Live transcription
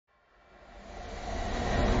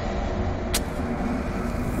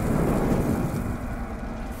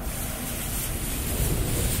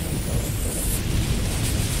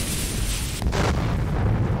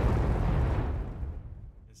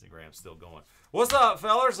still going. What's up,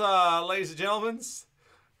 fellas, ladies and gentlemen?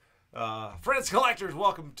 Friends, collectors,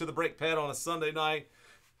 welcome to the Break Pad on a Sunday night.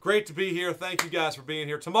 Great to be here. Thank you guys for being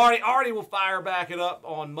here. Tomorrow, Artie will fire back it up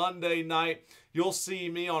on Monday night. You'll see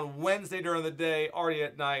me on Wednesday during the day, Artie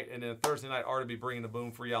at night, and then Thursday night, Artie will be bringing the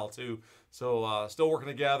boom for y'all too. So still working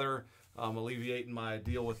together, alleviating my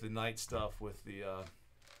deal with the night stuff with the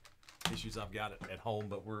issues I've got at home,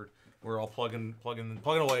 but we're all plugging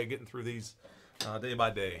away, getting through these day by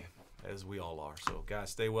day, as we all are. So guys,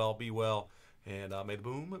 stay well, be well, and may the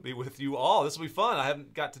boom be with you all. This will be fun. I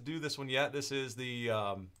haven't got to do this one yet. This is the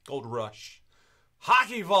Gold Rush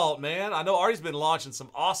Hockey Vault, man. I know Artie's been launching some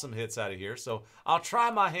awesome hits out of here, so I'll try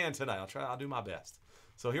my hand tonight. I'll do my best.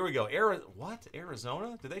 So here we go.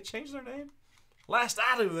 Arizona? Did they change their name? Last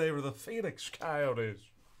I knew, they were the Phoenix Coyotes.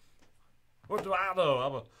 What do I know?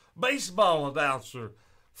 I'm a baseball announcer.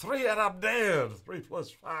 3 and I'm dead. 3 plus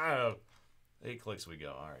 5. 8 clicks we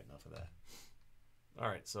go. All right, enough of that. All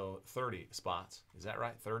right, so 30 spots. Is that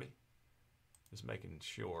right? 30? Just making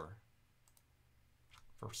sure.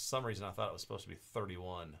 For some reason, I thought it was supposed to be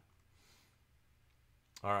 31.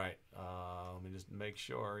 All right, let me just make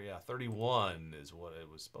sure. Yeah, 31 is what it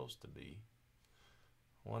was supposed to be.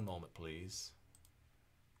 One moment, please.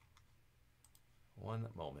 One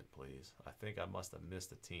moment, please. I think I must have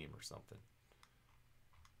missed a team or something.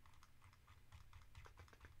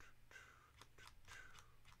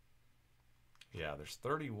 Yeah, there's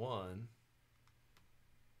 31.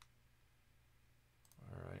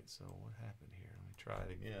 All right, so what happened here? Let me try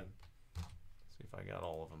it again. See if I got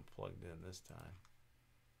all of them plugged in this time.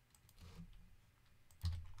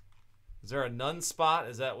 Is there a none spot?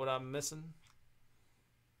 Is that what I'm missing?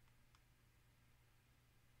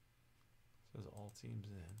 It says all teams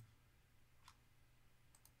in.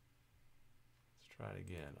 Let's try it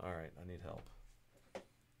again. All right, I need help.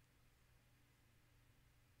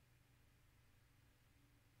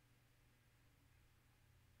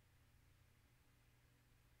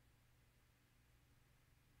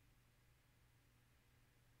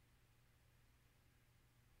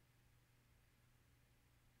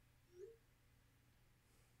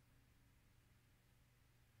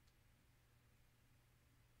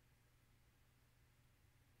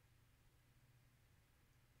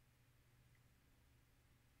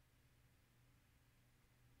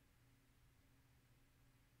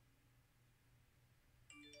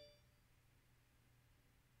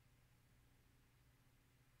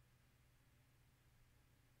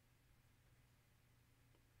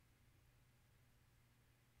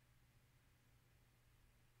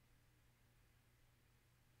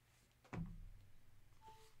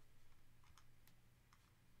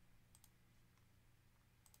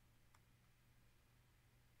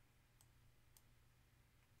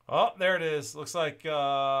 Oh, there it is. Looks like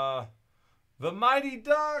the Mighty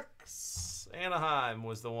Ducks. Anaheim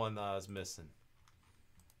was the one that I was missing.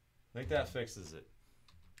 I think that fixes it.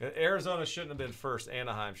 Arizona shouldn't have been first.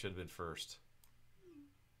 Anaheim should have been first.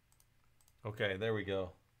 Okay, there we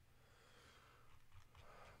go.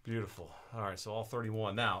 Beautiful. All right, so all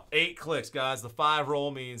 31. Now, 8 clicks, guys. The 5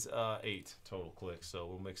 roll means 8 total clicks. So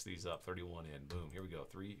we'll mix these up. 31 in. Boom. Here we go.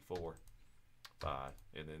 3, 4, 5.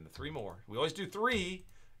 And then the 3 more. We always do 3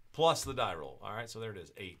 plus the die roll. All right, so there it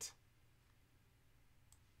is. 8.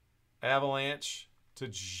 Avalanche to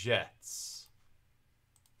Jets.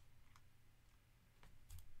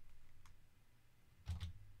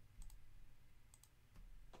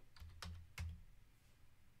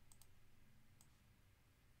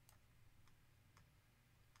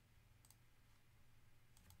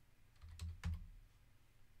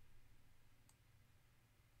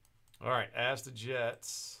 All right, as the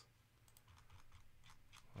Jets.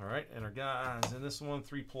 All right, and our guys in this one,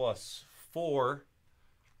 3 plus 4,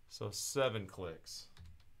 so 7 clicks.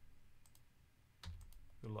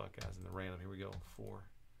 Good luck, guys, in the random. Here we go, 4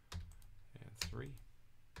 and 3.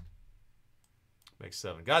 Makes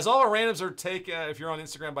 7. Guys, all our randoms are taken, if you're on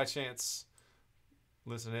Instagram by chance,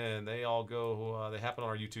 listen in. They all go, they happen on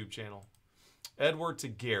our YouTube channel. Edward to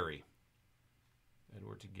Gary.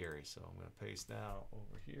 Edward to Gary. So I'm going to paste now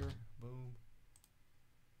over here. Boom.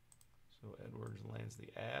 So Edwards lands the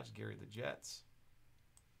Avs, Gary the Jets.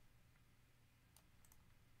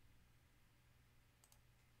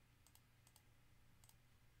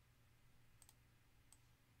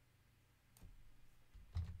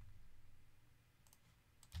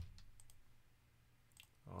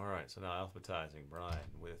 All right, so now alphabetizing. Brian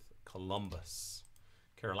with Columbus.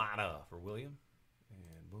 Carolina for William.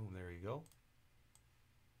 And boom, there you go.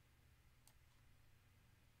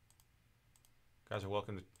 Guys are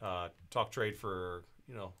welcome to talk trade for,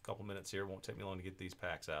 a couple minutes here. Won't take me long to get these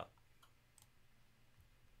packs out.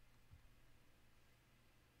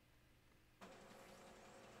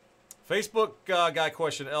 Facebook guy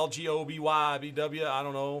question, LGOBYBW, I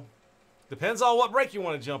don't know. Depends on what break you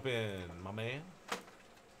want to jump in, my man.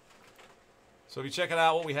 So if you check it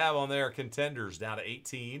out, what we have on there, contenders down to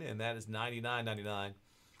 18, and that is $99.99.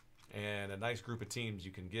 And a nice group of teams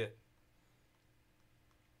you can get.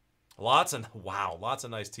 Lots of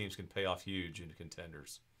nice teams can pay off huge in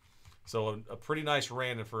contenders. So a pretty nice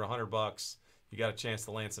random for $100. You got a chance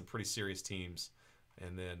to land some pretty serious teams.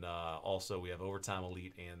 And then also we have Overtime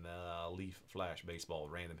Elite and Leaf Flash Baseball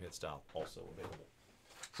random hit style also available.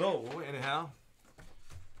 So anyhow.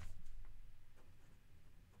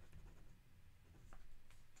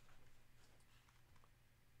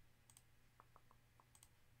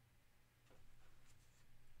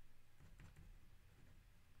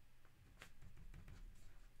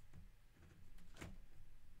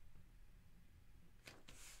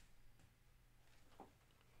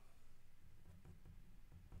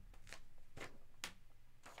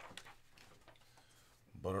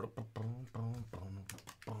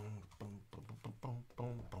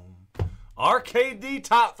 RKD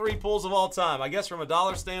top 3 pulls of all time. I guess from a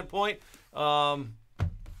dollar standpoint, Pat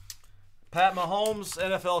Mahomes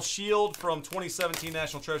NFL Shield from 2017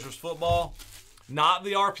 National Treasures football. Not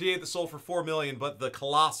the RPA that sold for $4 million, but the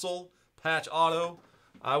colossal patch auto.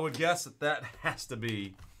 I would guess that has to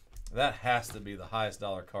be the highest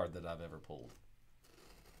dollar card that I've ever pulled.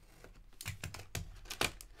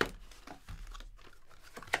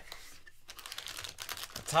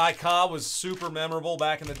 Ty Cobb was super memorable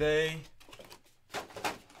back in the day.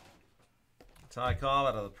 Ty Cobb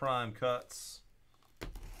out of the Prime Cuts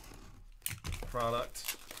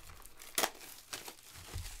product.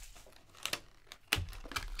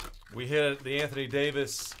 We hit the Anthony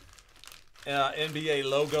Davis NBA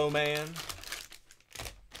logo man.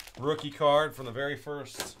 Rookie card from the very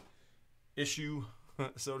first issue,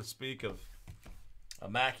 so to speak, of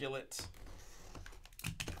Immaculate.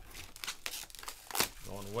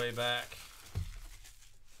 Going way back.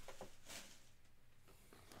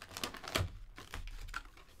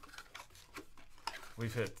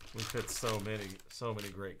 We've hit so many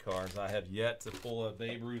great cards. I have yet to pull a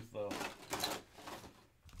Babe Ruth though.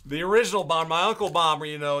 The original Bomber, my uncle Bomber,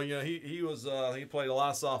 he played a lot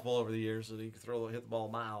of softball over the years, so he could hit the ball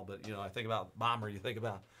a mile. But I think about Bomber, you think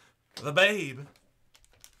about the Babe.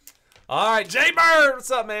 All right, Jay Bird, what's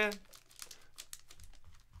up, man?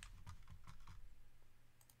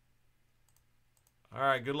 All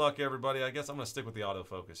right, good luck, everybody. I guess I'm going to stick with the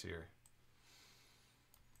autofocus here.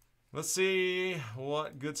 Let's see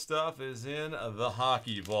what good stuff is in the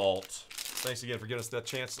Hockey Vault. Thanks again for giving us that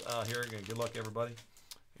chance here. Again, good luck, everybody.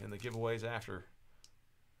 And the giveaways after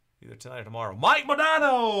either tonight or tomorrow. Mike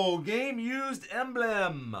Modano, game used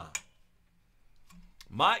emblem.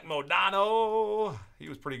 Mike Modano. He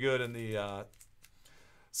was pretty good in the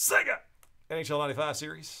Sega NHL 95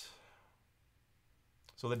 series.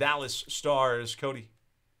 So the Dallas Stars, Cody.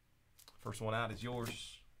 First one out is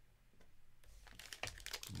yours.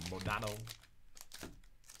 Modano.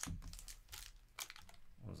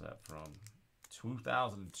 What was that from?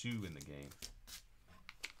 2002 in the game.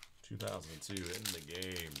 2002 in the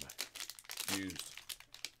game. Used.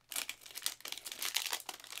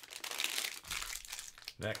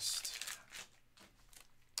 Next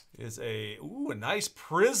is a nice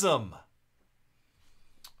prism.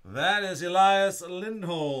 That is Elias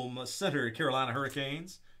Lindholm, center, Carolina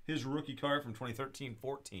Hurricanes. His rookie card from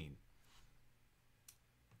 2013-14.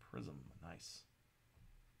 Prism, nice.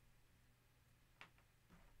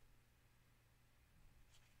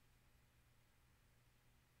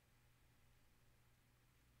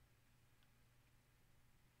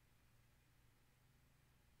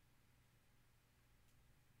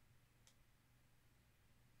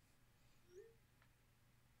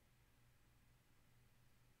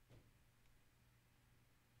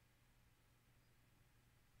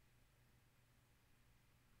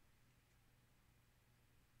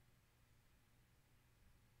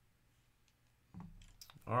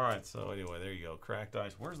 All right, so anyway, there you go. Cracked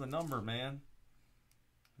ice. Where's the number, man?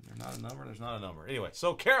 There's not a number. There's not a number. Anyway,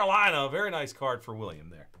 so Carolina, very nice card for William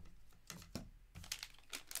there.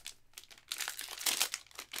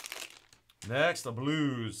 Next, the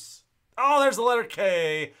Blues. Oh, there's the letter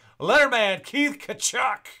K. Letterman, Keith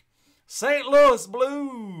Tkachuk. St. Louis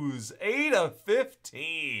Blues,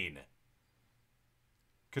 8/15.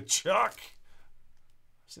 Tkachuk.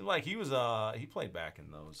 Seemed like he was he played back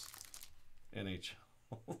in those NHL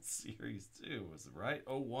series too, was it right?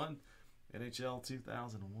 01, NHL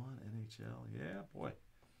 2001, NHL. Yeah, boy.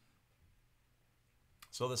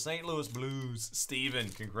 So the St. Louis Blues, Steven,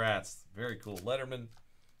 congrats. Very cool. Letterman,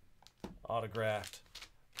 autographed,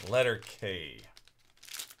 letter K.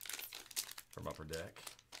 from Upper Deck.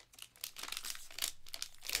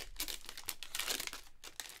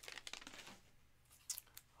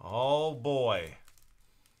 Oh boy.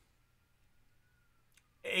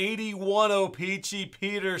 81 O-Peachy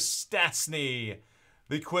Peter Stastny.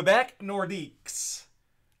 The Quebec Nordiques.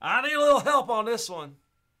 I need a little help on this one.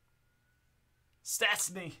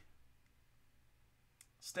 Stastny.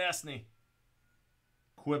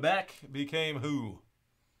 Quebec became who?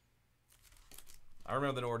 I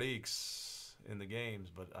remember the Nordiques in the games,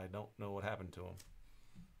 but I don't know what happened to them.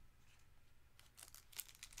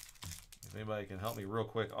 If anybody can help me real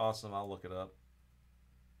quick, awesome. I'll look it up.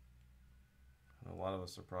 A lot of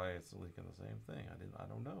us are probably leaking the same thing. I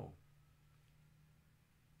don't know.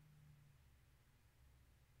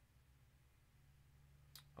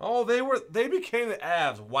 Oh, they became the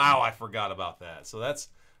Avs. Wow, I forgot about that. So that's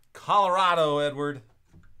Colorado, Edward.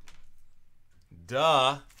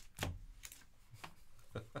 Duh.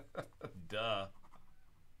 Duh.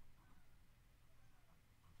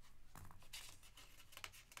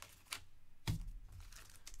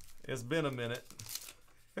 It's been a minute.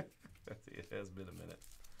 It has been a minute.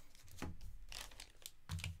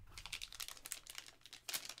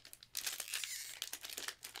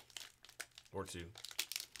 Or two.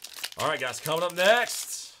 All right, guys, coming up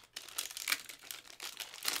next.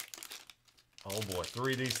 Oh, boy,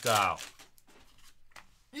 3D style.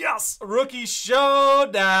 Yes, Rookie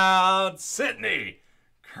Showdown. Sidney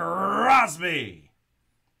Crosby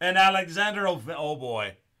and Alexander oh,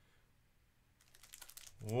 boy.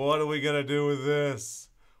 What are we going to do with this?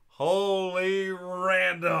 Holy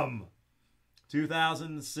random.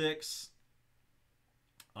 2006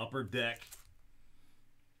 Upper Deck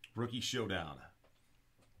Rookie Showdown.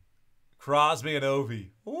 Crosby and Ovi.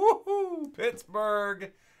 Woohoo!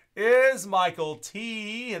 Pittsburgh is Michael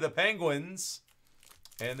T. The Penguins.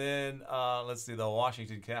 And then, let's see, the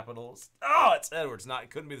Washington Capitals. Oh, it's Edwards. It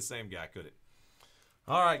couldn't be the same guy, could it?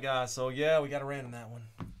 All right, guys. So, yeah, we got to random that one.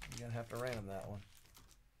 We're going to have to random that one.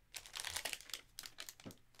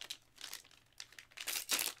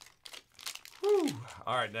 Whew.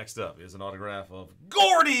 All right, next up is an autograph of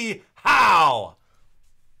Gordie Howe.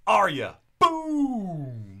 Are ya?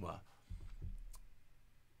 Boom.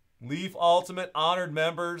 Leaf Ultimate honored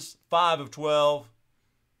members, 5 of 12.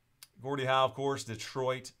 Gordie Howe, of course,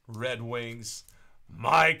 Detroit Red Wings.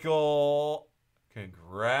 Michael,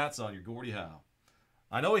 congrats on your Gordie Howe.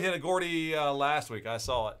 I know he hit a Gordie last week. I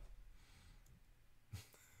saw it.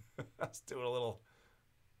 I was doing a little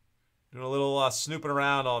snooping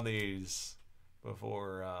around on these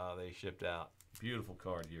before they shipped out. Beautiful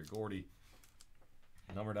card here, Gordie,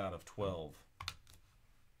 numbered out of 12.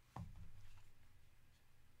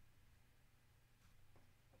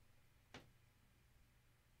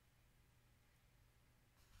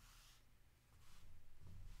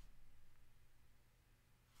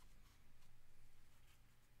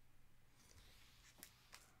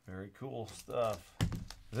 Very cool stuff.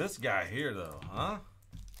 This guy here, though, huh?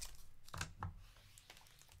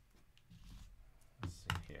 Let's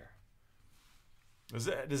see here.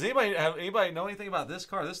 Does anybody know anything about this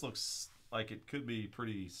card? This looks like it could be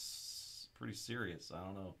pretty serious. I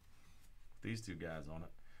don't know. These two guys on it.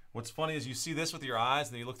 What's funny is you see this with your eyes,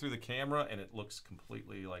 and then you look through the camera, and it looks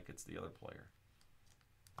completely like it's the other player.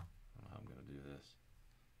 I don't know how I'm gonna do this.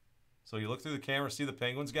 So you look through the camera, see the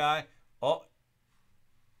Penguins guy.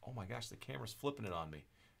 Oh my gosh, the camera's flipping it on me.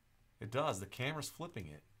 It does. The camera's flipping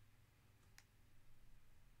it.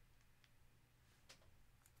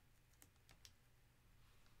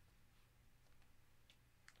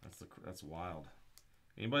 That's wild.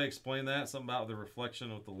 Anybody explain that? Something about the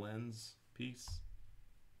reflection with the lens piece?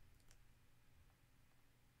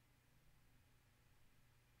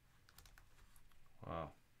 Wow.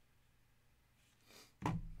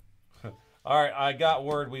 All right, I got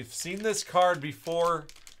word. We've seen this card before.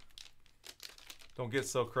 Don't get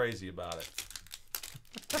so crazy about it.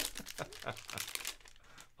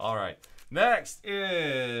 All right. Next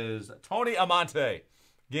is Tony Amante.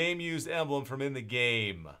 Game-used emblem from In the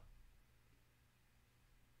Game.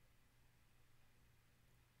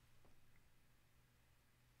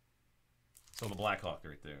 So the Blackhawk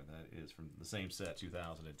right there. That is from the same set,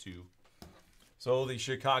 2002. So the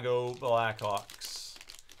Chicago Blackhawks.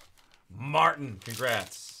 Martin,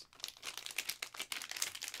 congrats.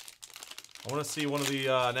 I want to see one of the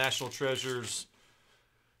National Treasures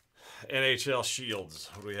NHL Shields.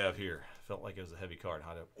 What do we have here? Felt like it was a heavy card.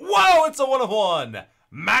 Whoa, it's a 1 of 1.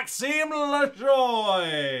 Maxime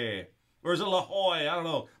Lajoie. Or is it Lajoie? I don't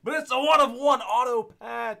know. But it's a 1 of 1 auto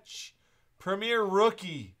patch. Premier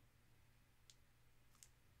Rookie.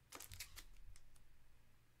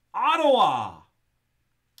 Ottawa.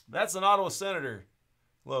 That's an Ottawa Senator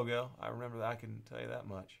logo. I remember that. I can tell you that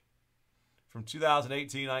much. From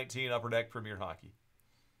 2018-19 Upper Deck Premier Hockey.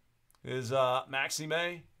 Is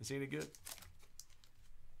Maxime, is he any good?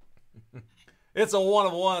 It's a 1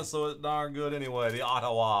 of 1, so it's darn good anyway. The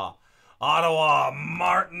Ottawa. Ottawa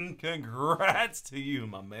Martin, congrats to you,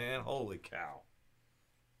 my man. Holy cow.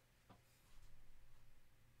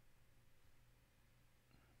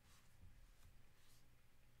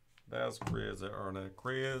 That's crazy, Ernie.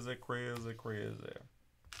 Crazy, crazy, crazy.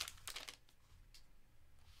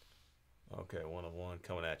 Okay, 1 of 1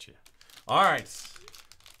 coming at you. All right.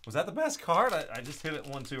 Was that the best card? I just hit it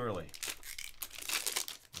one too early.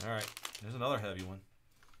 All right. There's another heavy one.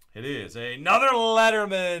 It is another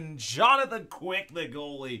Letterman. Jonathan Quick, the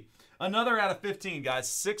goalie. Another out of 15, guys.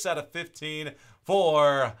 6 out of 15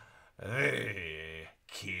 for the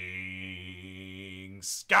King.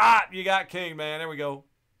 Scott, you got King, man. There we go.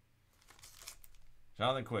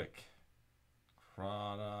 Jonathan Quick.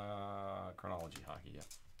 Chronology hockey, yeah.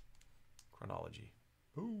 Chronology.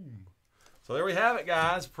 Boom. So there we have it,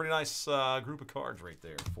 guys. Pretty nice group of cards right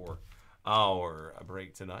there for our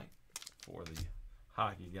break tonight for the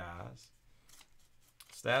hockey guys.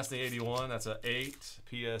 Stastny 81. That's an 8.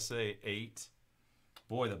 PSA 8.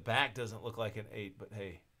 Boy, the back doesn't look like an 8, but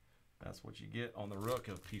hey, that's what you get on the rook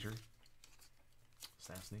of Peter.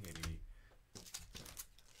 Stastny 80.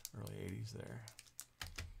 Early 80s there.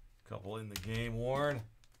 Couple in the game worn.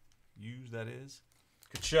 Used, that is.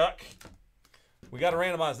 Kachuk. We got to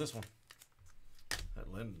randomize this one.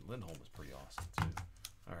 That Lindholm is pretty awesome, too.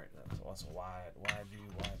 All right, that's a wide view,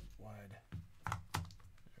 wide.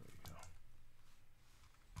 There we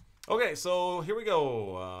go. Okay, so here we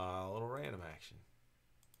go. A little random action.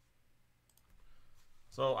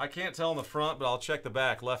 So I can't tell on the front, but I'll check the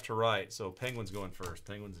back left to right. So Penguins going first.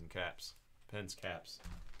 Penguins and caps. Pens, caps.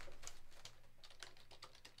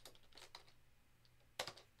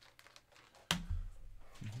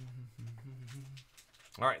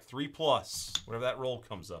 All right, 3+, whatever that roll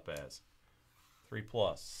comes up as.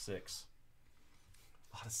 3+, 6.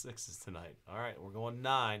 A lot of 6s tonight. All right, we're going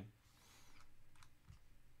 9.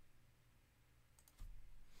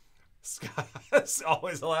 Scott,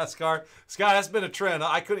 always the last card. Scott, that's been a trend.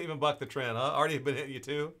 I couldn't even buck the trend, huh? Already been hitting you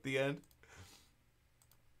too at the end.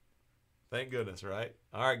 Thank goodness, right?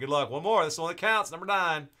 All right, good luck. One more. This one that counts, number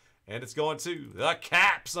 9. And it's going to the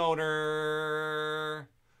Caps owner.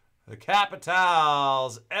 The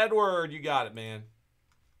Capitals. Edward, you got it, man.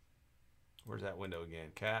 Where's that window again?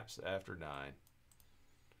 Caps after 9.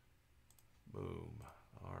 Boom.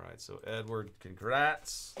 All right, so Edward,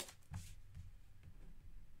 congrats.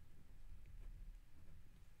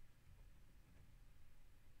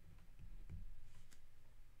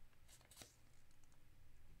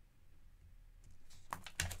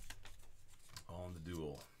 On the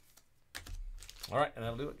duel. All right, and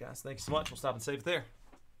that'll do it, guys. Thank you so much. We'll stop and save it there.